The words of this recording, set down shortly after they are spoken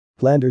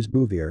Flanders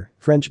Bouvier,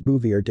 French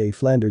Bouvier de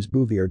Flanders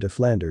Bouvier de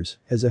Flanders,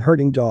 is a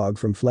herding dog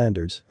from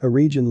Flanders, a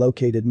region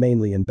located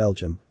mainly in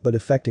Belgium, but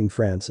affecting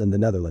France and the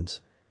Netherlands.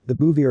 The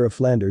Bouvier of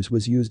Flanders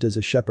was used as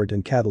a shepherd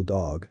and cattle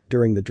dog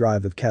during the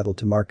drive of cattle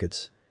to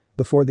markets.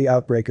 Before the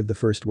outbreak of the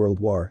First World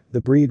War, the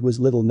breed was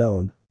little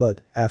known,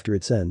 but, after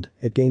its end,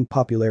 it gained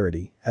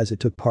popularity as it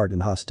took part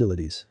in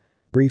hostilities.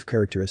 Brief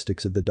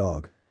characteristics of the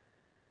dog.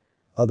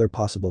 Other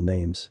possible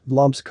names: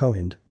 Vlaamse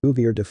Koehond,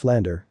 Bouvier de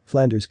Flanders,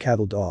 Flanders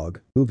cattle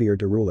dog, Bouvier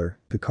de Ruler,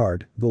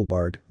 Picard,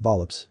 Vuilbaard,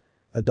 Vollops.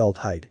 Adult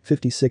height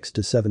 56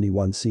 to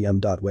 71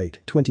 cm. Weight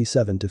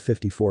 27 to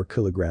 54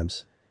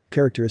 kilograms.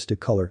 Characteristic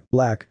color: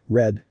 black,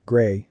 red,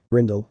 gray,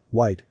 brindle,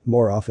 white,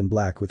 more often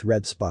black with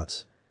red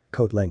spots.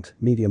 Coat length,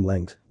 medium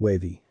length,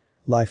 wavy.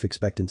 Life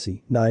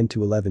expectancy 9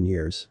 to 11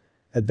 years.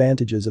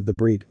 Advantages of the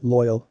breed: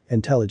 loyal,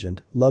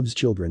 intelligent, loves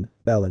children,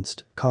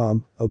 balanced,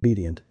 calm,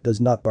 obedient,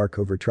 does not bark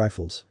over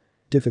trifles.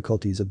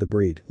 Difficulties of the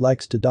breed: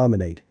 likes to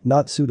dominate,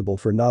 not suitable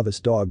for novice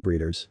dog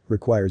breeders,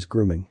 requires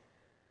grooming.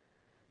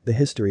 The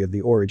history of the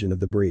origin of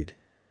the breed.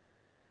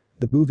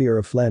 The Bouvier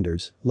of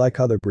Flanders, like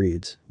other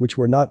breeds, which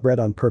were not bred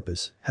on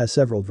purpose, has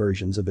several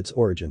versions of its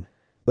origin.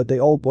 But they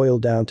all boil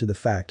down to the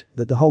fact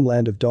that the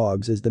homeland of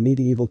dogs is the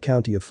medieval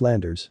county of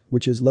Flanders,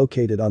 which is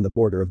located on the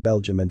border of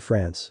Belgium and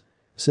France.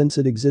 Since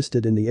it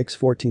existed in the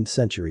XIVth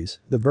centuries,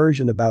 the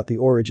version about the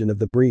origin of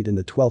the breed in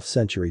the 12th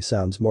century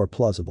sounds more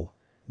plausible.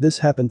 This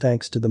happened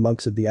thanks to the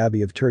monks of the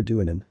Abbey of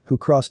Terdouinen, who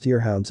crossed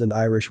deerhounds and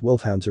Irish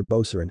wolfhounds or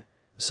Boceran.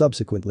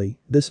 Subsequently,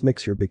 this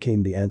mixture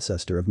became the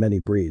ancestor of many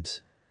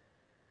breeds.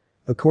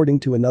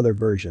 According to another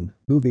version,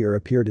 Bouvier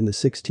appeared in the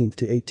 16th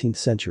to 18th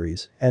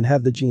centuries and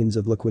have the genes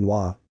of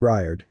Lequinois,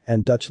 Briard,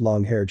 and Dutch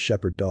long-haired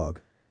shepherd dog.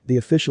 The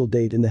official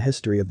date in the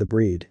history of the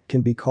breed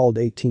can be called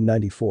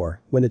 1894,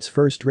 when its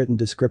first written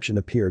description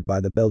appeared by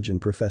the Belgian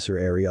Professor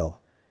Ariel.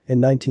 In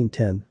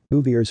 1910,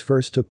 Bouviers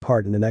first took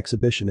part in an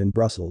exhibition in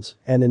Brussels,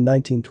 and in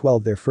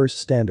 1912 their first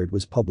standard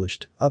was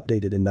published,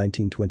 updated in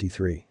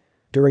 1923.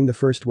 During the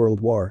First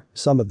World War,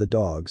 some of the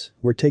dogs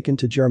were taken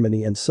to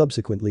Germany and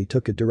subsequently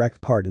took a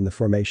direct part in the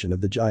formation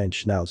of the giant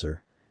Schnauzer.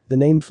 The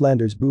name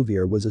Flanders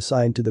Bouvier was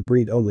assigned to the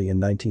breed only in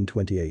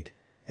 1928.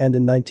 And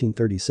in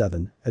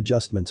 1937,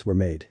 adjustments were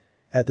made.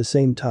 At the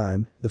same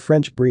time, the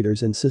French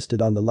breeders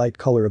insisted on the light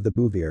color of the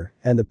Bouvier,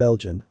 and the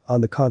Belgian,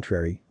 on the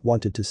contrary,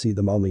 wanted to see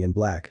them only in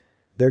black.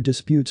 Their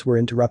disputes were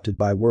interrupted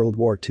by World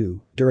War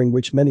II, during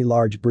which many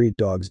large breed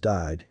dogs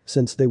died,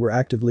 since they were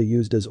actively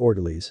used as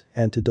orderlies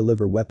and to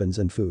deliver weapons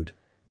and food.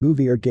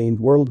 Bouvier gained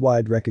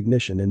worldwide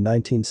recognition in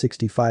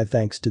 1965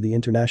 thanks to the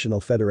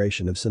International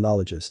Federation of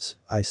Cynologists,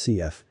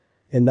 ICF.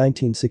 In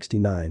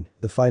 1969,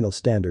 the final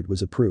standard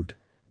was approved.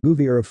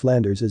 Bouvier of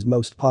Flanders is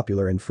most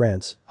popular in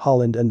France,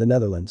 Holland and the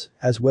Netherlands,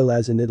 as well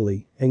as in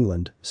Italy,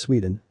 England,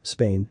 Sweden,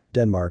 Spain,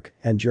 Denmark,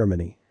 and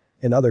Germany.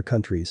 In other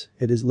countries,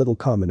 it is little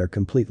common or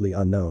completely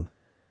unknown.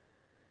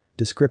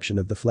 Description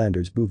of the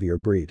Flanders Bouvier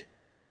breed.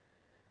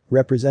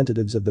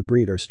 Representatives of the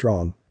breed are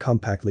strong,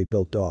 compactly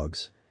built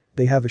dogs.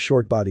 They have a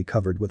short body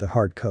covered with a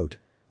hard coat.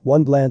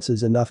 One glance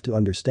is enough to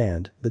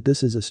understand that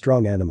this is a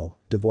strong animal,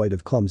 devoid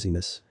of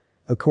clumsiness.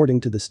 According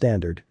to the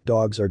standard,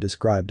 dogs are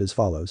described as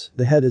follows: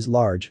 the head is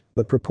large,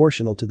 but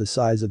proportional to the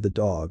size of the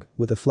dog,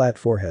 with a flat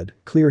forehead,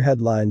 clear head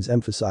lines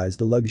emphasize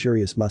the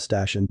luxurious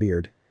mustache and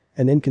beard.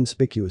 An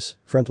inconspicuous,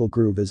 frontal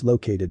groove is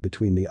located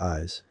between the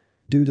eyes.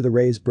 Due to the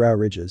raised brow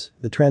ridges,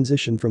 the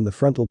transition from the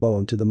frontal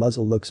bone to the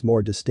muzzle looks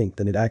more distinct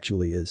than it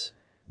actually is.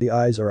 The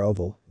eyes are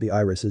oval, the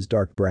iris is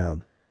dark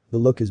brown. The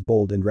look is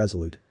bold and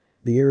resolute.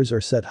 The ears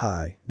are set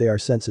high, they are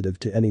sensitive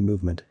to any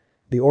movement.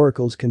 The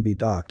auricles can be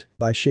docked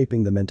by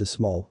shaping them into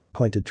small,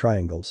 pointed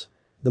triangles.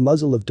 The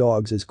muzzle of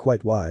dogs is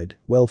quite wide,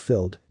 well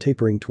filled,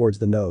 tapering towards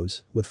the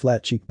nose, with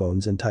flat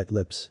cheekbones and tight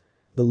lips.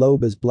 The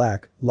lobe is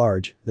black,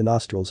 large, the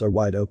nostrils are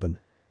wide open.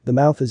 The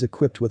mouth is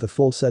equipped with a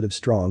full set of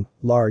strong,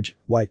 large,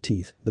 white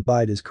teeth, the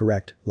bite is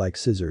correct, like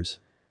scissors.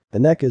 The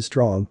neck is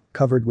strong,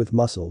 covered with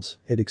muscles,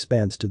 it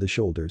expands to the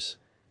shoulders.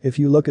 If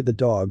you look at the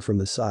dog from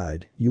the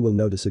side, you will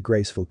notice a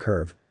graceful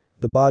curve.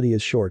 The body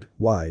is short,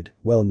 wide,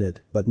 well knit,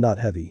 but not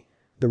heavy.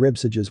 The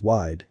ribsage is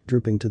wide,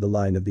 drooping to the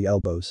line of the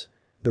elbows.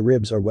 The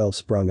ribs are well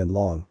sprung and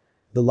long.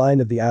 The line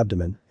of the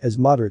abdomen is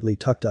moderately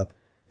tucked up.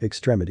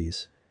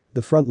 Extremities.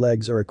 The front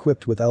legs are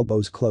equipped with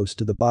elbows close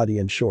to the body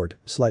and short,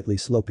 slightly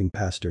sloping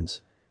pasterns.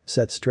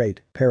 Set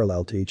straight,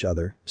 parallel to each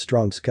other,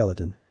 strong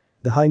skeleton.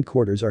 The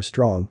hindquarters are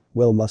strong,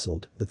 well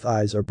muscled, the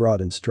thighs are broad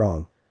and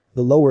strong.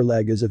 The lower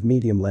leg is of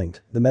medium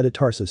length, the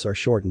metatarsus are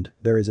shortened,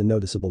 there is a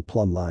noticeable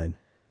plumb line.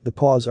 The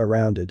paws are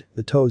rounded,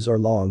 the toes are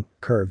long,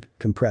 curved,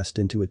 compressed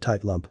into a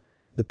tight lump.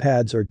 The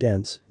pads are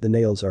dense, the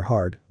nails are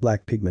hard,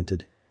 black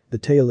pigmented. The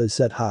tail is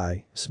set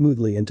high,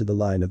 smoothly into the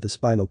line of the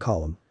spinal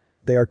column.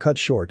 They are cut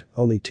short,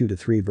 only 2 to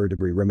 3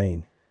 vertebrae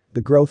remain. The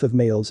growth of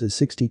males is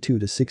 62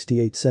 to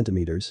 68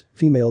 centimeters,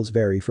 females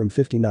vary from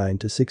 59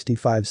 to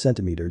 65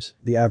 centimeters,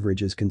 the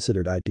average is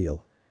considered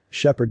ideal.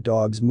 Shepherd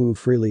dogs move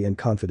freely and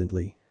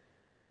confidently.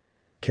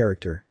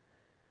 Character.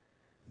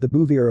 The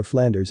Bouvier of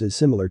Flanders is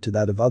similar to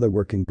that of other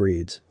working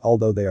breeds,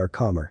 although they are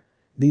calmer.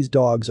 These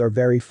dogs are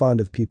very fond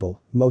of people,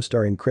 most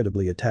are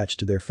incredibly attached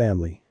to their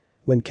family.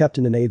 When kept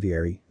in an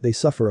aviary, they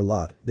suffer a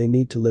lot, they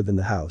need to live in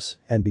the house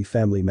and be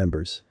family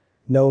members.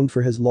 Known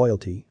for his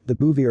loyalty, the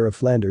Bouvier of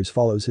Flanders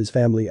follows his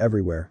family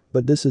everywhere,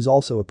 but this is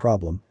also a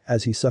problem,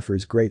 as he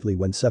suffers greatly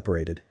when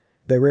separated.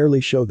 They rarely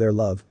show their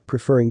love,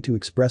 preferring to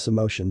express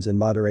emotions in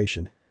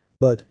moderation.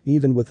 But,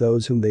 even with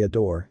those whom they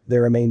adore, they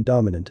remain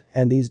dominant,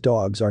 and these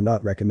dogs are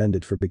not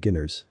recommended for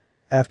beginners.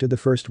 After the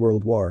First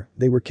World War,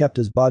 they were kept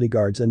as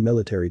bodyguards and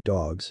military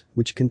dogs,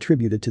 which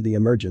contributed to the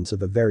emergence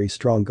of a very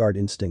strong guard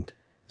instinct.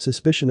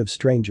 Suspicion of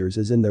strangers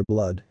is in their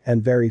blood,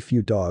 and very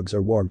few dogs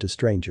are warm to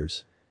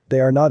strangers.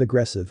 They are not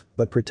aggressive,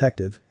 but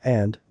protective,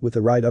 and, with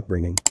the right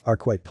upbringing, are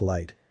quite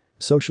polite.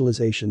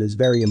 Socialization is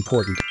very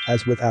important,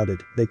 as without it,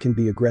 they can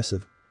be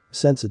aggressive.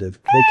 Sensitive,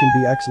 they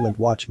can be excellent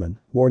watchmen,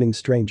 warning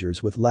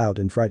strangers with loud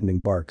and frightening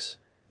barks.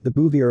 The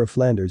Bouvier of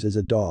Flanders is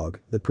a dog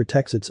that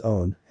protects its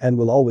own and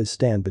will always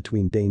stand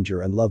between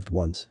danger and loved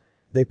ones.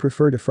 They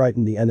prefer to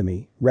frighten the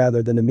enemy,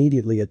 rather than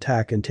immediately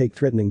attack and take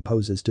threatening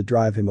poses to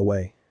drive him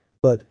away.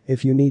 But,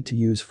 if you need to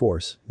use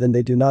force, then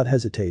they do not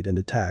hesitate and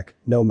attack,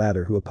 no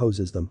matter who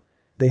opposes them.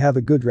 They have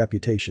a good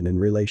reputation in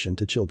relation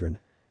to children.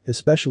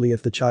 Especially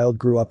if the child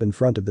grew up in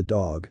front of the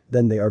dog,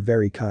 then they are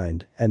very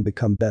kind and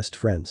become best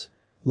friends.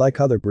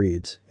 Like other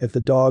breeds, if the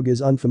dog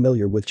is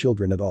unfamiliar with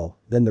children at all,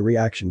 then the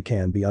reaction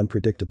can be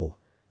unpredictable.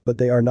 But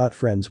they are not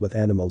friends with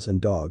animals and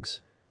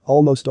dogs.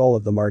 Almost all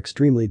of them are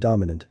extremely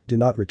dominant, do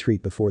not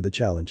retreat before the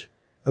challenge.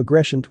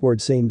 Aggression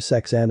toward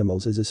same-sex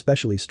animals is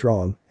especially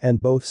strong, and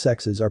both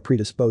sexes are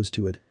predisposed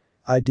to it.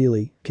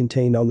 Ideally,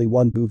 contain only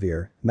one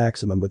Bouvier,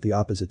 maximum with the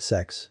opposite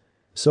sex.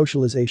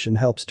 Socialization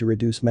helps to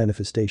reduce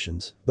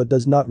manifestations, but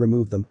does not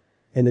remove them.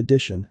 In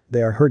addition,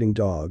 they are herding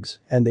dogs,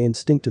 and they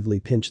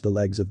instinctively pinch the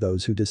legs of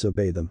those who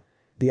disobey them.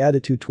 The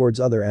attitude towards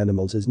other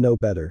animals is no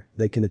better,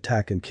 they can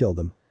attack and kill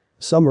them.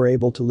 Some are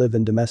able to live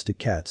in domestic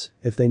cats,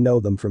 if they know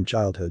them from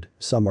childhood,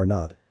 some are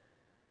not.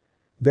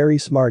 Very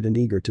smart and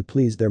eager to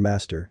please their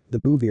master, the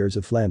Bouviers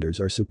of Flanders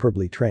are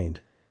superbly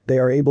trained. They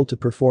are able to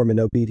perform in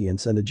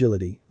obedience and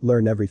agility,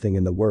 learn everything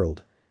in the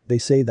world. They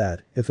say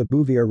that, if a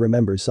Bouvier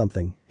remembers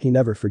something, he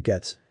never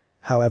forgets.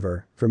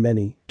 However, for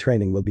many,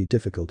 training will be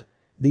difficult.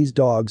 These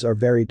dogs are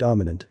very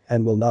dominant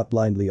and will not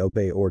blindly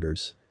obey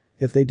orders.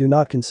 If they do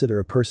not consider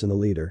a person a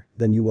leader,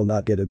 then you will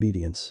not get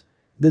obedience.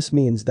 This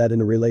means that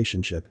in a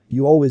relationship,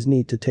 you always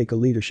need to take a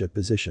leadership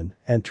position,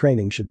 and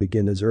training should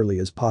begin as early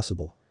as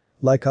possible.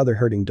 Like other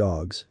herding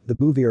dogs, the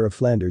Bouvier of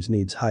Flanders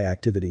needs high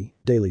activity,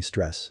 daily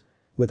stress.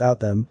 Without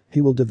them,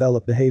 he will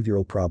develop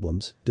behavioral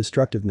problems,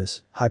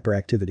 destructiveness,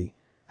 hyperactivity.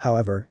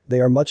 However,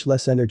 they are much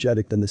less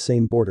energetic than the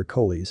same border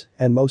collies,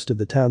 and most of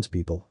the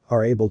townspeople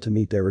are able to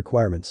meet their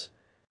requirements.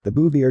 The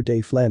Bouvier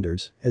de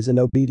Flanders is an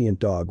obedient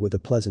dog with a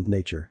pleasant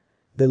nature.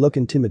 They look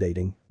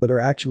intimidating, but are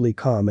actually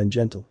calm and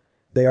gentle.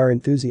 They are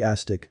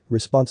enthusiastic,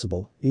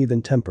 responsible,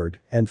 even-tempered,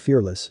 and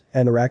fearless,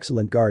 and are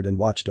excellent guard and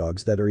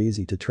watchdogs that are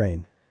easy to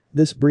train.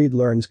 This breed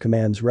learns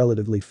commands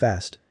relatively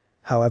fast.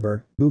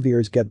 However,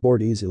 Bouviers get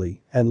bored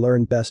easily and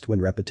learn best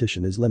when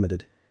repetition is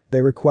limited.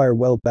 They require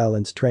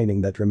well-balanced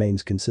training that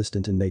remains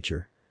consistent in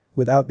nature.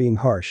 Without being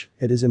harsh,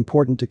 it is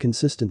important to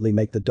consistently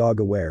make the dog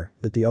aware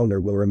that the owner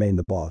will remain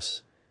the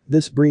boss.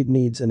 This breed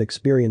needs an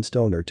experienced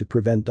owner to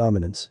prevent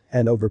dominance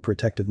and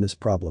overprotectiveness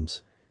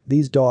problems.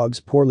 These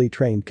dogs poorly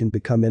trained can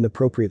become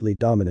inappropriately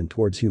dominant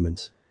towards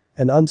humans.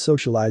 An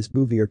unsocialized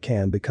Bouvier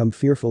can become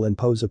fearful and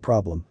pose a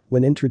problem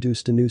when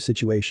introduced to new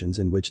situations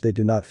in which they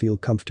do not feel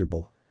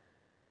comfortable.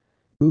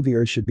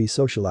 Bouviers should be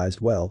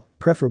socialized well,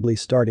 preferably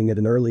starting at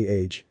an early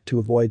age, to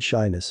avoid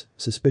shyness,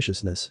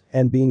 suspiciousness,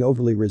 and being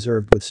overly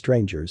reserved with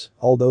strangers,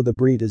 although the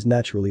breed is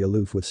naturally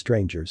aloof with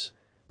strangers.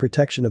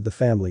 Protection of the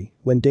family,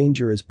 when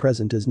danger is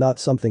present, is not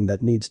something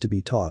that needs to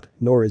be taught,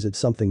 nor is it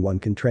something one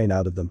can train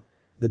out of them.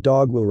 The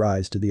dog will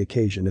rise to the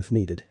occasion if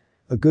needed.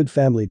 A good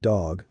family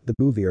dog, the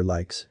Bouvier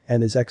likes,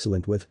 and is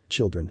excellent with,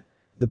 children.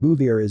 The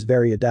Bouvier is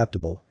very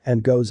adaptable,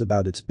 and goes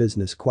about its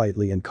business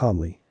quietly and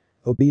calmly.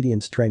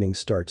 Obedience training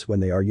starts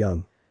when they are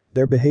young.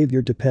 Their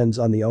behavior depends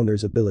on the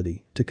owner's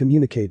ability to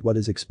communicate what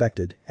is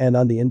expected and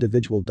on the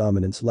individual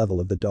dominance level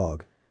of the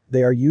dog.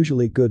 They are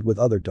usually good with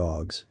other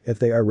dogs if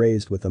they are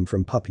raised with them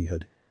from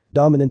puppyhood.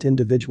 Dominant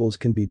individuals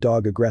can be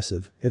dog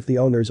aggressive if the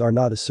owners are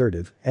not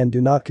assertive and do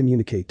not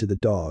communicate to the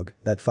dog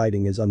that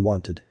fighting is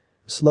unwanted.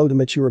 Slow to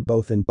mature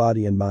both in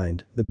body and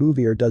mind, the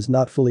Bouvier does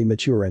not fully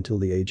mature until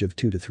the age of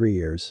 2 to 3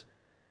 years.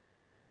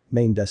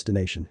 Main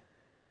destination.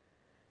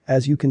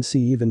 As you can see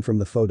even from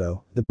the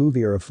photo, the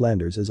Bouvier of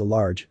Flanders is a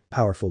large,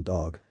 powerful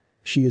dog.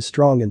 She is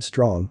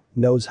strong,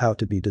 knows how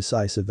to be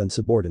decisive and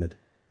subordinate.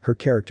 Her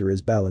character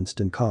is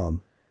balanced and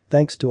calm.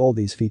 Thanks to all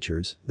these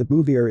features, the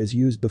Bouvier is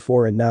used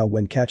before and now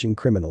when catching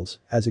criminals,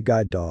 as a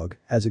guide dog,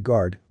 as a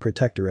guard,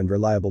 protector and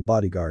reliable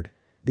bodyguard.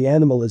 The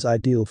animal is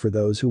ideal for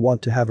those who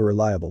want to have a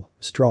reliable,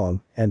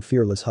 strong, and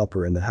fearless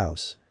helper in the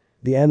house.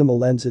 The animal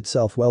lends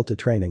itself well to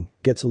training,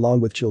 gets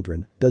along with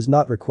children, does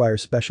not require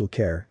special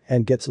care,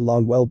 and gets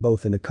along well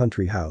both in a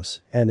country house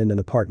and in an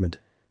apartment.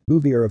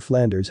 Bouvier of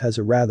Flanders has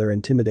a rather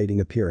intimidating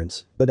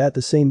appearance, but at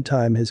the same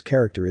time his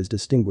character is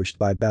distinguished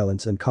by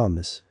balance and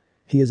calmness.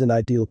 He is an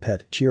ideal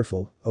pet,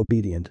 cheerful,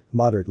 obedient,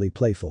 moderately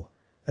playful.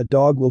 A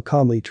dog will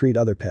calmly treat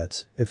other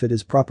pets if it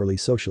is properly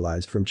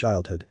socialized from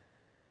childhood.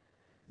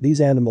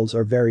 These animals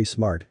are very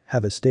smart,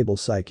 have a stable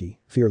psyche,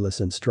 fearless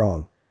and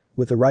strong.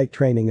 With the right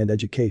training and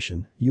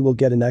education, you will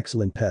get an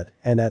excellent pet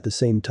and at the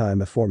same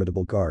time a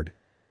formidable guard.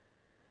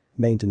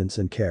 Maintenance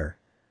and care.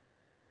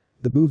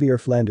 The Bouvier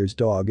Flanders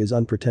dog is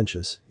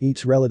unpretentious,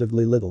 eats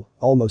relatively little,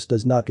 almost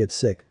does not get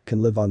sick, can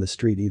live on the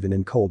street even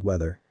in cold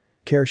weather.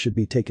 Care should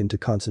be taken to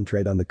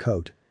concentrate on the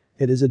coat.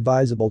 It is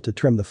advisable to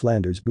trim the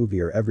Flanders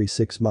Bouvier every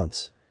 6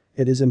 months.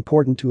 It is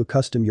important to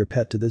accustom your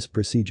pet to this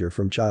procedure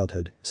from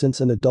childhood, since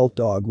an adult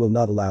dog will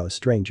not allow a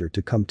stranger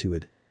to come to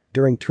it.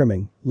 During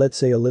trimming, let's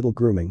say a little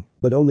grooming,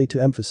 but only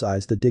to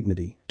emphasize the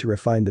dignity, to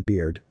refine the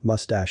beard,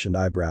 mustache and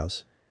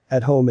eyebrows.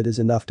 At home it is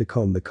enough to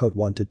comb the coat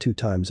 1 to 2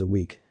 times a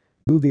week.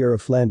 Bouvier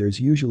of Flanders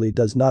usually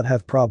does not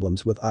have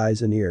problems with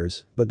eyes and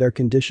ears, but their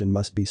condition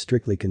must be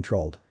strictly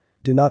controlled.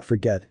 Do not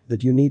forget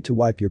that you need to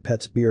wipe your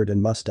pet's beard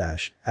and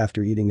mustache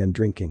after eating and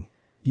drinking.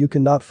 You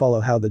cannot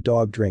follow how the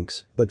dog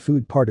drinks, but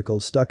food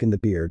particles stuck in the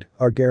beard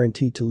are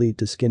guaranteed to lead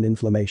to skin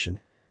inflammation.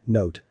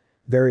 Note: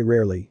 very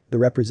rarely, the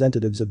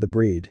representatives of the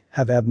breed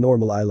have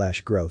abnormal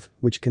eyelash growth,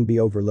 which can be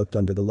overlooked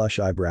under the lush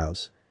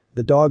eyebrows.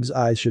 The dog's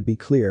eyes should be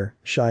clear,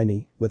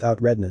 shiny,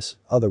 without redness,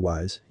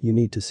 otherwise, you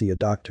need to see a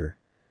doctor.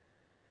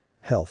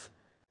 Health.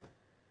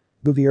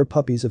 Bouvier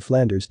puppies of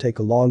Flanders take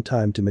a long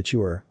time to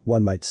mature,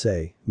 one might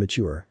say,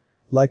 mature.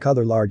 Like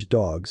other large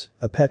dogs,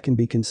 a pet can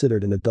be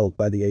considered an adult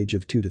by the age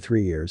of 2 to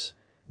 3 years.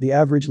 The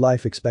average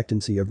life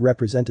expectancy of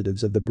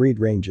representatives of the breed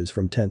ranges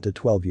from 10 to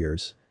 12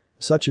 years.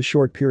 Such a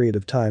short period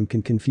of time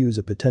can confuse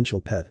a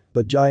potential pet,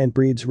 but giant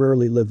breeds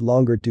rarely live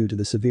longer due to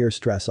the severe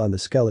stress on the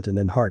skeleton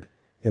and heart.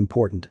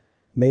 Important.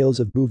 Males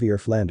of Bouvier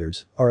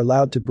Flanders are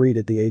allowed to breed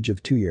at the age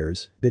of 2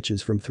 years,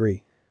 bitches from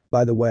 3.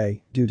 By the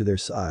way, due to their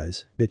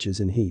size, bitches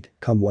in heat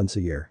come once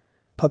a year.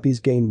 Puppies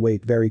gain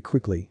weight very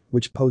quickly,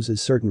 which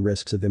poses certain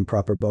risks of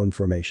improper bone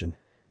formation.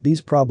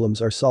 These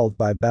problems are solved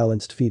by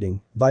balanced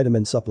feeding,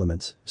 vitamin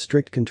supplements,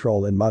 strict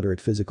control and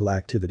moderate physical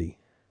activity.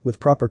 With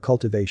proper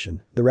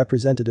cultivation, the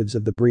representatives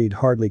of the breed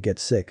hardly get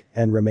sick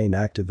and remain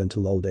active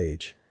until old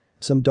age.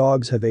 Some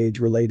dogs have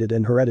age-related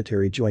and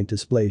hereditary joint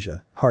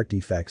dysplasia, heart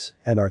defects,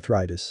 and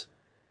arthritis.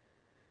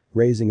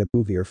 Raising a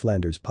Bouvier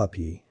Flanders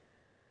puppy.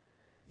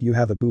 You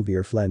have a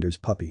Bouvier Flanders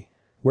puppy.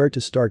 Where to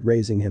start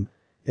raising him?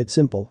 It's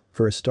simple.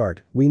 For a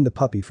start, wean the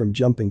puppy from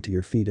jumping to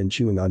your feet and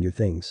chewing on your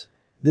things.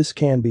 This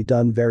can be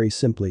done very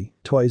simply.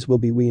 Toys will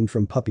be weaned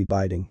from puppy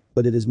biting,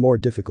 but it is more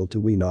difficult to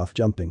wean off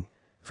jumping.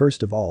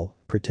 First of all,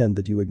 pretend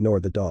that you ignore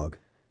the dog.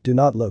 Do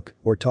not look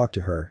or talk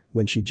to her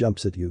when she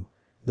jumps at you.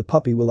 The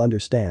puppy will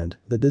understand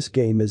that this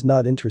game is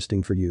not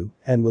interesting for you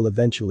and will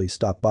eventually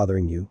stop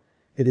bothering you.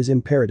 It is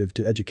imperative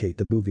to educate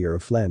the Bouvier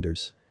of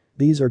Flanders.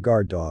 These are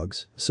guard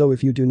dogs, so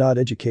if you do not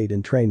educate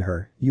and train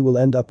her, you will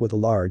end up with a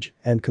large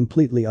and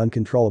completely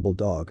uncontrollable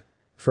dog.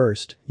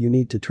 First, you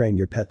need to train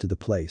your pet to the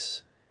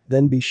place.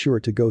 Then be sure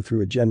to go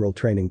through a general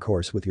training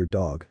course with your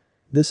dog.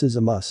 This is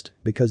a must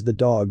because the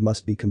dog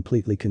must be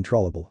completely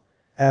controllable.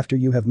 After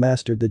you have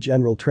mastered the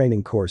general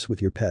training course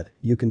with your pet,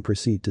 you can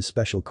proceed to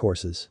special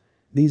courses.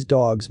 These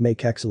dogs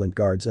make excellent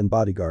guards and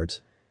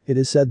bodyguards. It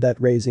is said that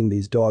raising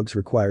these dogs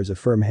requires a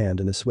firm hand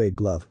and a suede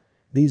glove.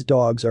 These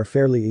dogs are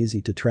fairly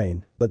easy to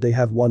train, but they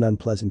have one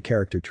unpleasant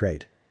character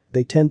trait.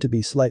 They tend to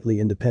be slightly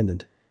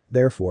independent.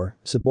 Therefore,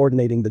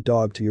 subordinating the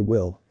dog to your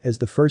will is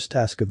the first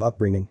task of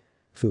upbringing.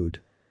 Food.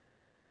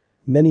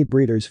 Many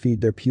breeders feed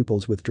their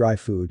pupils with dry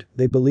food.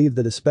 They believe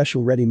that a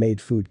special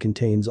ready-made food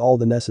contains all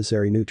the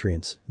necessary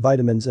nutrients,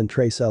 vitamins and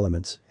trace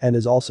elements, and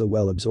is also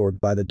well absorbed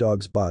by the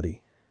dog's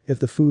body. If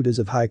the food is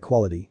of high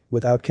quality,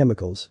 without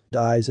chemicals,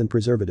 dyes and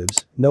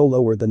preservatives, no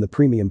lower than the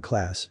premium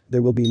class,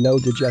 there will be no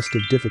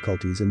digestive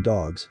difficulties in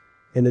dogs.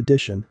 In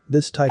addition,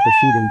 this type of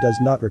feeding does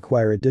not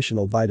require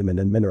additional vitamin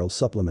and mineral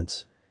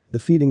supplements. The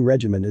feeding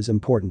regimen is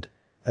important.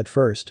 At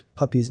first,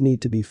 puppies need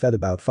to be fed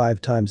about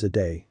 5 times a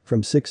day.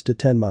 From 6 to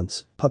 10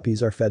 months,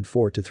 puppies are fed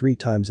 4 to 3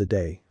 times a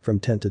day. From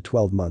 10 to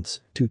 12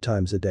 months, 2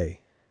 times a day.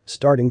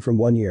 Starting from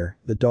 1 year,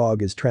 the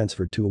dog is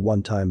transferred to a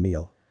one-time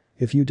meal.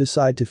 If you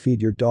decide to feed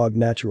your dog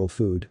natural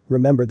food,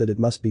 remember that it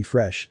must be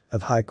fresh,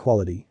 of high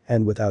quality,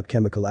 and without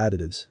chemical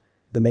additives.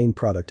 The main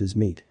product is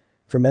meat.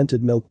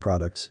 Fermented milk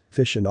products,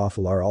 fish and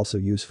offal are also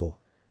useful.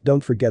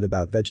 Don't forget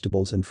about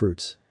vegetables and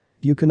fruits.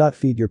 You cannot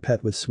feed your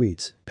pet with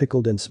sweets,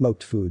 pickled and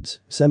smoked foods,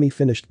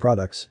 semi-finished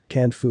products,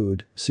 canned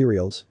food,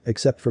 cereals,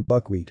 except for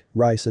buckwheat,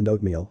 rice and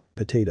oatmeal,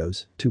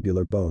 potatoes,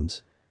 tubular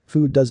bones.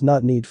 Food does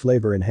not need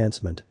flavor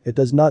enhancement, it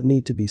does not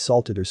need to be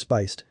salted or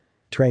spiced.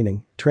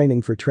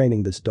 Training for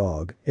training this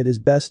dog, it is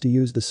best to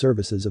use the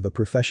services of a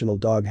professional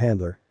dog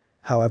handler.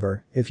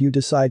 However, if you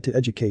decide to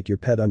educate your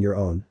pet on your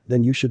own,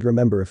 then you should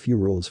remember a few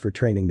rules for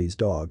training these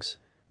dogs.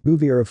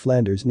 Bouvier of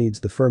Flanders needs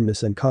the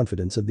firmness and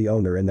confidence of the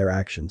owner in their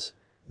actions.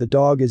 The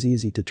dog is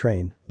easy to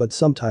train, but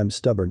sometimes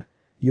stubborn.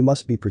 You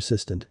must be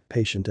persistent,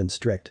 patient and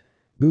strict.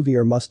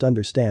 Bouvier must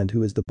understand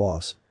who is the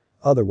boss.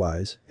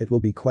 Otherwise, it will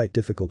be quite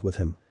difficult with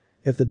him.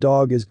 If the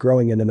dog is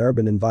growing in an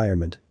urban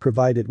environment,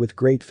 provide it with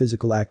great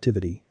physical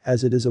activity,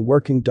 as it is a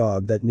working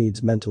dog that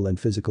needs mental and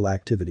physical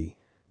activity.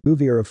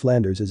 Bouvier of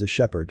Flanders is a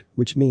shepherd,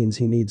 which means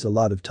he needs a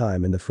lot of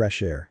time in the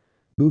fresh air.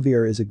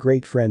 Bouvier is a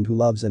great friend who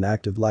loves an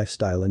active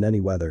lifestyle in any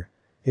weather.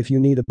 If you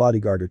need a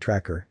bodyguard or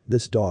tracker,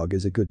 this dog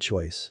is a good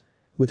choice.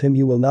 With him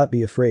you will not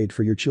be afraid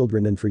for your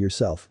children and for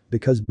yourself,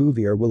 because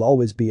Bouvier will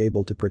always be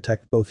able to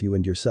protect both you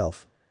and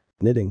yourself.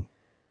 Knitting.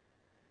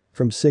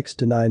 From 6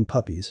 to 9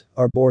 puppies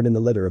are born in the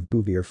litter of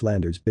Bouvier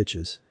Flanders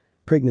bitches.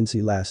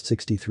 Pregnancy lasts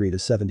 63 to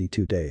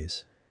 72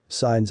 days.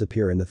 Signs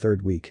appear in the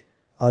 3rd week.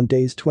 On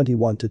days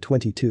 21 to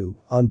 22,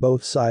 on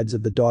both sides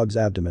of the dog's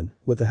abdomen,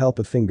 with the help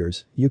of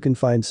fingers, you can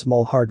find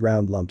small hard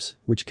round lumps,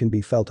 which can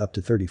be felt up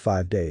to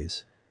 35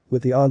 days.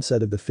 With the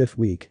onset of the 5th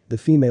week, the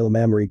female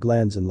mammary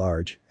glands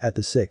enlarge, at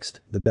the 6th,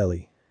 the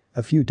belly.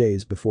 A few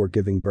days before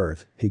giving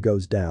birth, he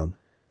goes down.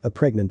 A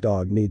pregnant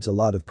dog needs a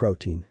lot of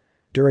protein.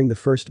 During the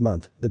 1st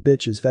month, the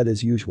bitch is fed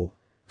as usual.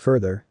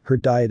 Further, her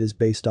diet is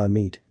based on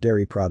meat,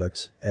 dairy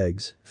products,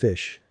 eggs,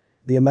 fish.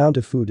 The amount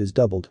of food is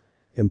doubled.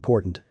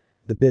 Important.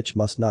 The bitch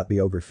must not be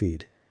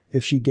overfed.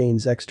 If she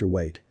gains extra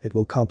weight, it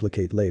will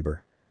complicate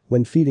labor.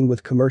 When feeding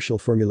with commercial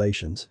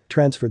formulations,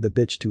 transfer the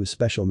bitch to a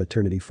special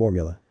maternity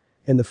formula.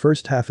 In the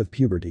first half of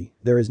puberty,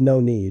 there is no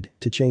need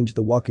to change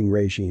the walking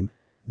regime.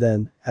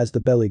 Then, as the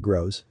belly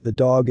grows, the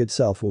dog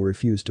itself will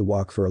refuse to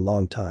walk for a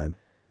long time.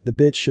 The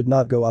bitch should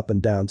not go up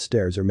and down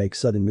stairs or make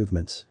sudden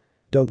movements.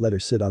 Don't let her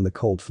sit on the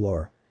cold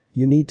floor.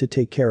 You need to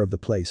take care of the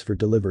place for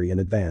delivery in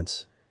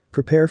advance.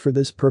 Prepare for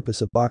this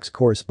purpose a box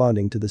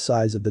corresponding to the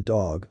size of the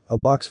dog, a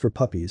box for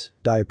puppies,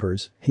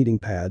 diapers, heating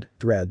pad,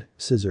 thread,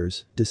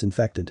 scissors,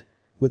 disinfectant.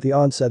 With the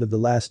onset of the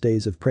last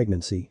days of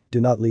pregnancy,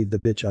 do not leave the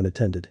bitch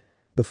unattended.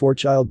 Before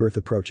childbirth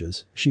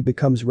approaches, she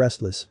becomes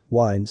restless,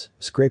 whines,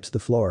 scrapes the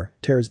floor,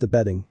 tears the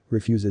bedding,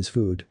 refuses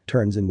food,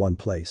 turns in one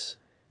place.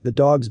 The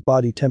dog's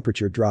body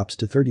temperature drops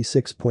to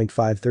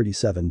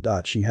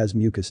 36.5-37. She has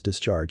mucus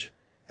discharge.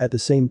 At the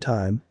same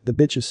time, the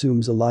bitch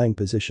assumes a lying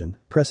position,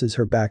 presses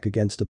her back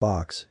against a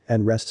box,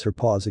 and rests her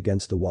paws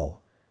against the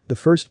wall. The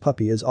first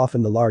puppy is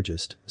often the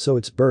largest, so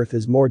its birth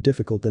is more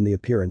difficult than the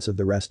appearance of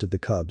the rest of the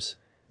cubs.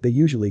 They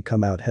usually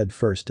come out head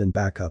first and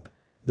back up.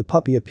 The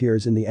puppy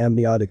appears in the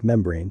amniotic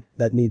membrane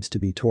that needs to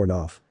be torn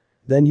off.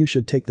 Then you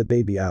should take the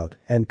baby out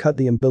and cut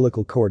the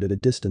umbilical cord at a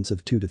distance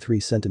of 2 to 3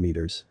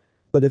 centimeters.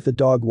 But if the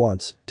dog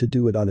wants to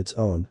do it on its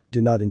own, do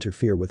not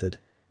interfere with it.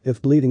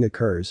 If bleeding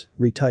occurs,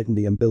 retighten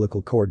the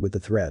umbilical cord with a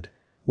thread.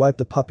 Wipe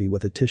the puppy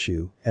with a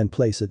tissue and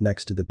place it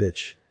next to the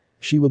bitch.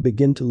 She will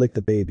begin to lick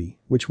the baby,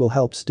 which will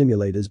help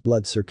stimulate his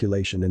blood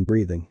circulation and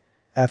breathing.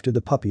 After the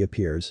puppy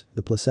appears,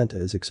 the placenta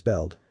is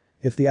expelled.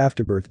 If the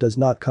afterbirth does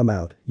not come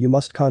out, you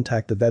must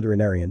contact the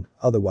veterinarian,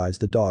 otherwise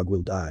the dog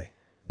will die.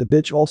 The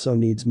bitch also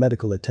needs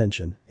medical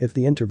attention if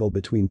the interval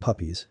between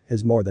puppies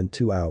is more than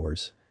 2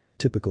 hours.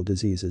 Typical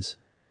diseases.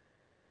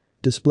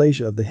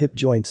 Dysplasia of the hip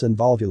joints and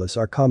volvulus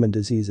are common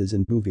diseases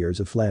in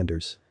Bouviers of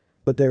Flanders.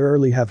 But they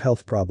rarely have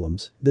health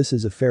problems. This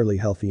is a fairly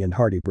healthy and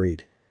hardy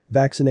breed.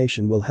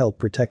 Vaccination will help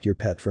protect your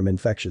pet from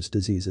infectious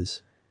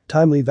diseases.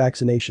 Timely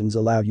vaccinations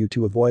allow you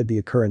to avoid the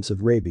occurrence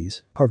of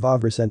rabies,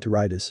 parvovirus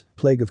enteritis,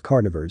 plague of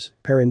carnivores,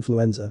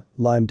 parainfluenza,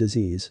 Lyme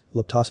disease,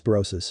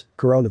 leptospirosis,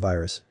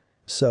 coronavirus.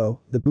 So,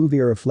 the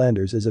Bouvier of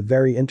Flanders is a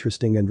very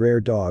interesting and rare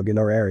dog in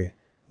our area.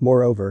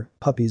 Moreover,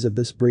 puppies of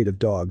this breed of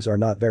dogs are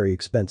not very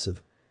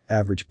expensive.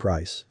 Average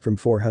price, from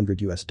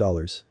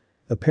 $400.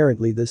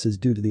 Apparently this is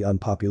due to the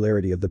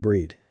unpopularity of the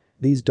breed.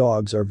 These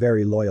dogs are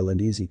very loyal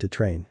and easy to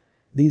train.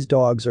 These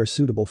dogs are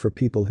suitable for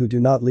people who do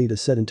not lead a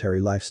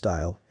sedentary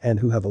lifestyle and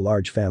who have a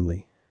large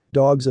family.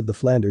 Dogs of the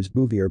Flanders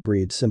Bouvier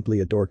breed simply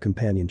adore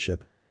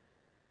companionship.